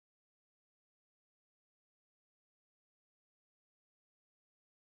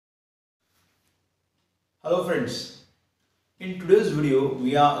Hello friends, in today's video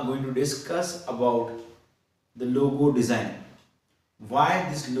we are going to discuss about the logo design. Why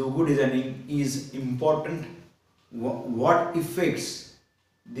this logo designing is important, what effects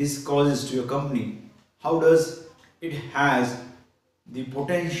this causes to your company, how does it has the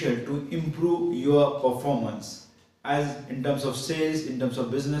potential to improve your performance as in terms of sales, in terms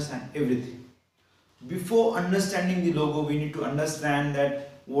of business and everything. Before understanding the logo, we need to understand that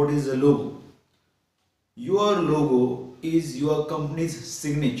what is a logo. Your logo is your company's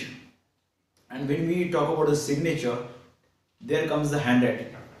signature, and when we talk about a signature, there comes the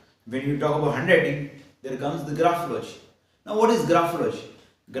handwriting. When you talk about handwriting, there comes the graphology. Now what is graphology?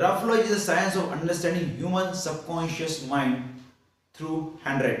 Graphology is the science of understanding human subconscious mind through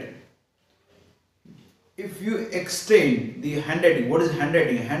handwriting. If you extend the handwriting, what is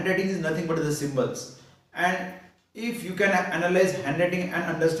handwriting? Handwriting is nothing but the symbols, and if you can analyze handwriting and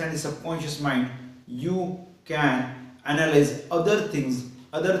understand the subconscious mind, you can analyze other things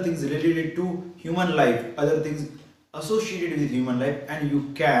related to human life, other things associated with human life, and you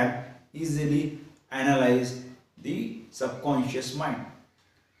can easily analyze the subconscious mind.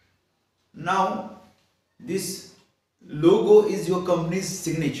 Now this logo is your company's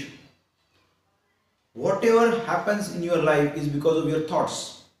signature. Whatever happens in your life is because of your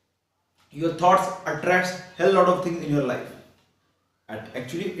thoughts. Your thoughts attracts hell lot of things in your life.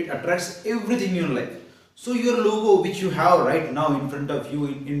 Actually, it attracts everything in your life. So your logo which you have right now in front of you,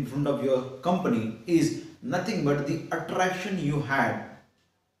 in front of your company, is nothing but the attraction you had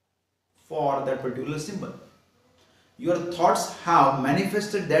for that particular symbol. Your thoughts have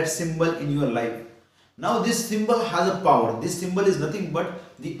manifested that symbol in your life. Now this symbol has a power. This symbol is nothing but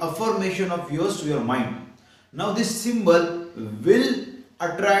the affirmation of yours to your mind. Now this symbol will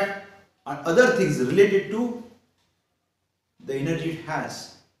attract other things related to the energy it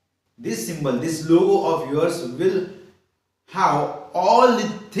has. This symbol, this logo of yours will have all the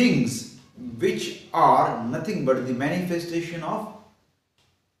things which are nothing but the manifestation of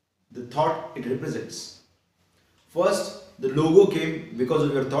the thought it represents. First, the logo came because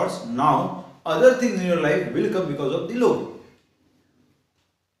of your thoughts. Now, other things in your life will come because of the logo.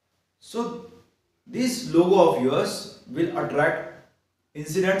 So, this logo of yours will attract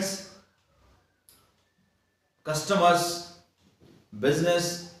incidents, customers,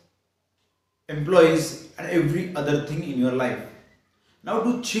 business, employees and every other thing in your life. Now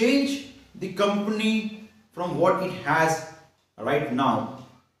to change the company from what it has right now,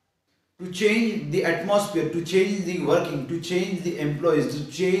 to change the atmosphere, to change the working, to change the employees,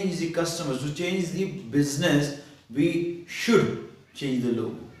 to change the customers, to change the business, we should change the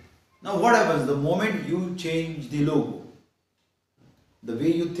logo. Now what happens the moment you change the logo? The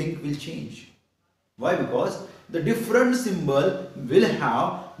way you think will change. Why? Because the different symbol will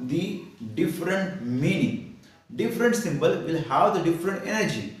have the different meaning. Different symbol will have the different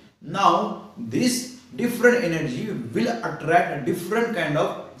energy. Now this different energy will attract a different kind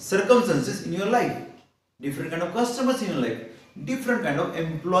of circumstances in your life, different kind of customers in your life, different kind of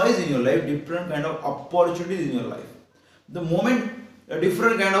employees in your life, different kind of opportunities in your life. The moment a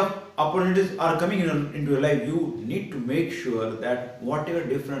different kind of opportunities are coming into your life, you need to make sure that whatever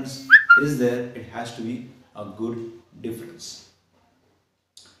difference is there, it has to be a good difference.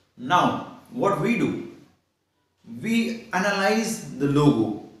 Now what we do, we analyze the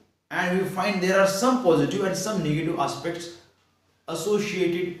logo and we find there are some positive and some negative aspects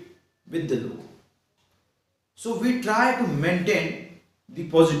associated with the logo. So we try to maintain the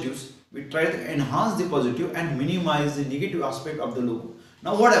positives, we try to enhance the positive and minimize the negative aspect of the logo.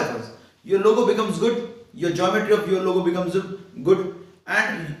 Now what happens? Your logo becomes good, your geometry of your logo becomes good,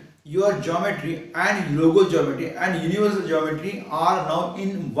 and your geometry and logo geometry and universal geometry are now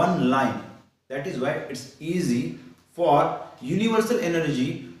in one line. That is why it's easy for universal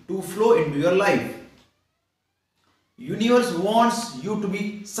energy to flow into your life. Universe wants you to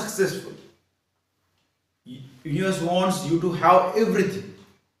be successful. Universe wants you to have everything.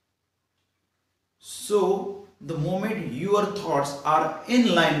 So the moment your thoughts are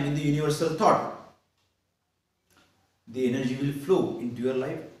in line with the universal thought, the energy will flow into your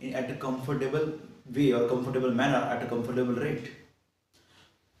life at a comfortable way or comfortable manner at a comfortable rate.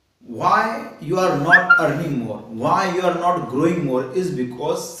 Why you are not earning more, why you are not growing more, is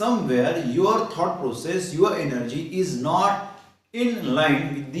because somewhere your thought process, your energy is not in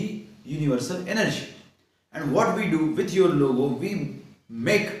line with the universal energy. And what we do with your logo, we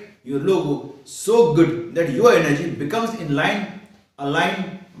make your logo so good that your energy becomes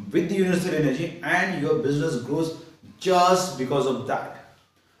aligned with the universal energy, and your business grows just because of that.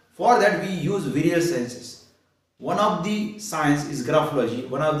 For that we use various sciences. One of the science is graphology,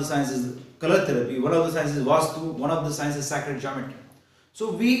 one of the science is color therapy, one of the science is Vastu, one of the science is sacred geometry.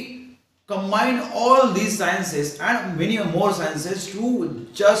 So we combine all these sciences and many more sciences to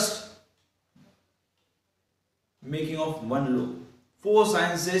just making of one logo. 4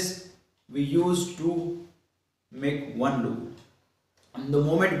 sciences we use to make one logo. And the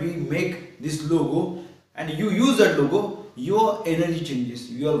moment we make this logo and you use that logo, your energy changes,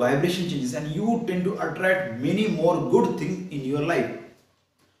 your vibration changes, and you tend to attract many more good things in your life.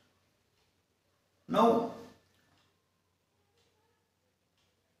 Now,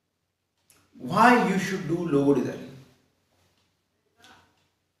 why you should do logo designing?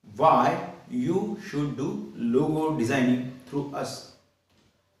 Why you should do logo designing through us?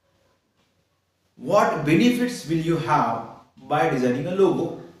 What benefits will you have by designing a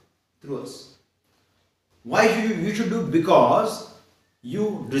logo through us? Why you should do? Because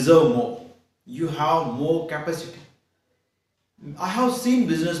you deserve more. You have more capacity. I have seen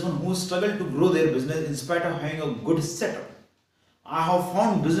businessmen who struggle to grow their business in spite of having a good setup. I have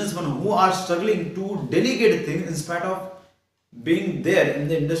found businessmen who are struggling to delegate things in spite of being there in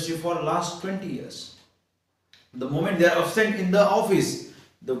the industry for the last 20 years. The moment they are absent in the office,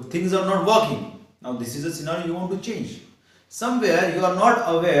 the things are not working. Now this is a scenario you want to change. Somewhere you are not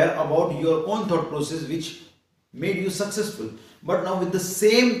aware about your own thought process which made you successful. But now with the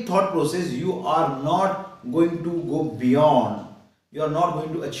same thought process, you are not going to go beyond. You are not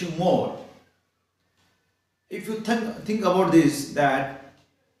going to achieve more. If you think about this, that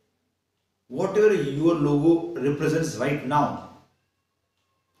whatever your logo represents right now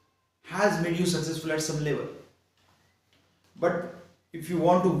has made you successful at some level. But if you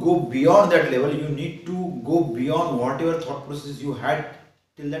want to go beyond that level, you need to go beyond whatever thought process you had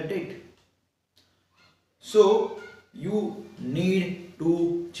till that date. So you need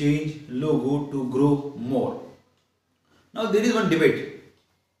to change logo to grow more. Now there is one debate.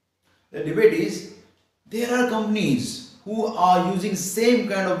 The debate is, there are companies who are using same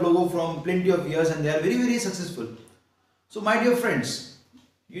kind of logo from plenty of years and they are very, very successful. So my dear friends,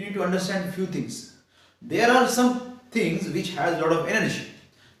 you need to understand a few things. There are some things which has a lot of energy.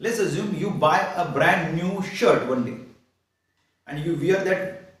 Let's assume you buy a brand new shirt one day and you wear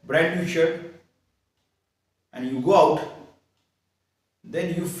that brand new shirt and you go out.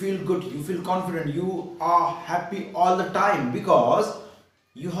 Then you feel good, you feel confident, you are happy all the time because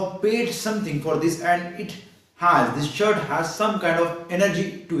you have paid something for this and this shirt has some kind of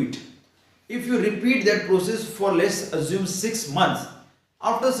energy to it. If you repeat that process for, let's assume, 6 months,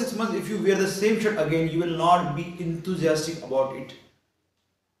 after 6 months if you wear the same shirt again, you will not be enthusiastic about it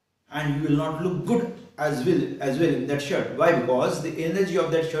and you will not look good as well in that shirt. Why? Because the energy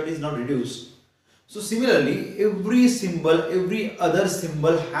of that shirt is not reduced. So similarly, every symbol, every other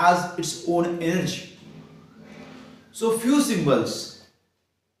symbol has its own energy. So few symbols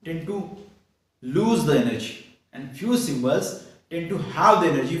tend to lose the energy and few symbols tend to have the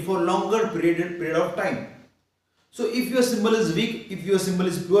energy for longer period of time. So if your symbol is weak, if your symbol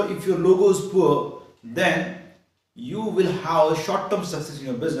is poor, if your logo is poor, then you will have a short-term success in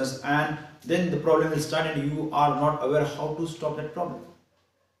your business and then the problem will start and you are not aware how to stop that problem.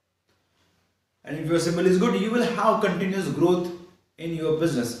 And if your symbol is good, you will have continuous growth in your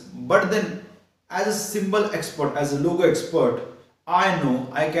business. But then as a symbol expert, as a logo expert, I know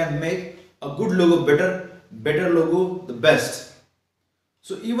I can make a good logo better logo the best.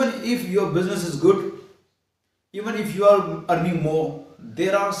 So even if your business is good, even if you are earning more,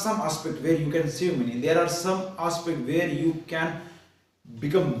 there are some aspects where you can save money. There are some aspects where you can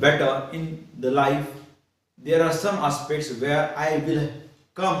become better in the life. There are some aspects where I will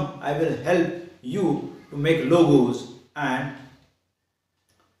help you to make logos and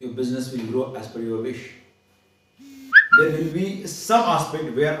your business will grow as per your wish. There will be some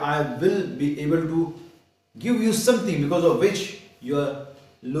aspect where I will be able to give you something because of which your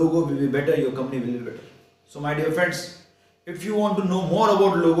logo will be better, your company will be better. So my dear friends, if you want to know more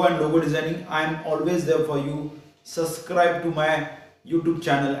about logo and logo designing, I am always there for you. Subscribe to my YouTube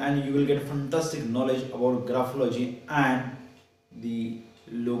channel and you will get fantastic knowledge about graphology and the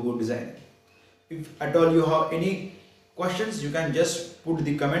logo design. If at all you have any questions, you can just put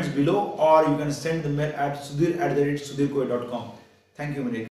the comments below or you can send the mail at sudhir@sudhirkoi.com. Thank you, Manik.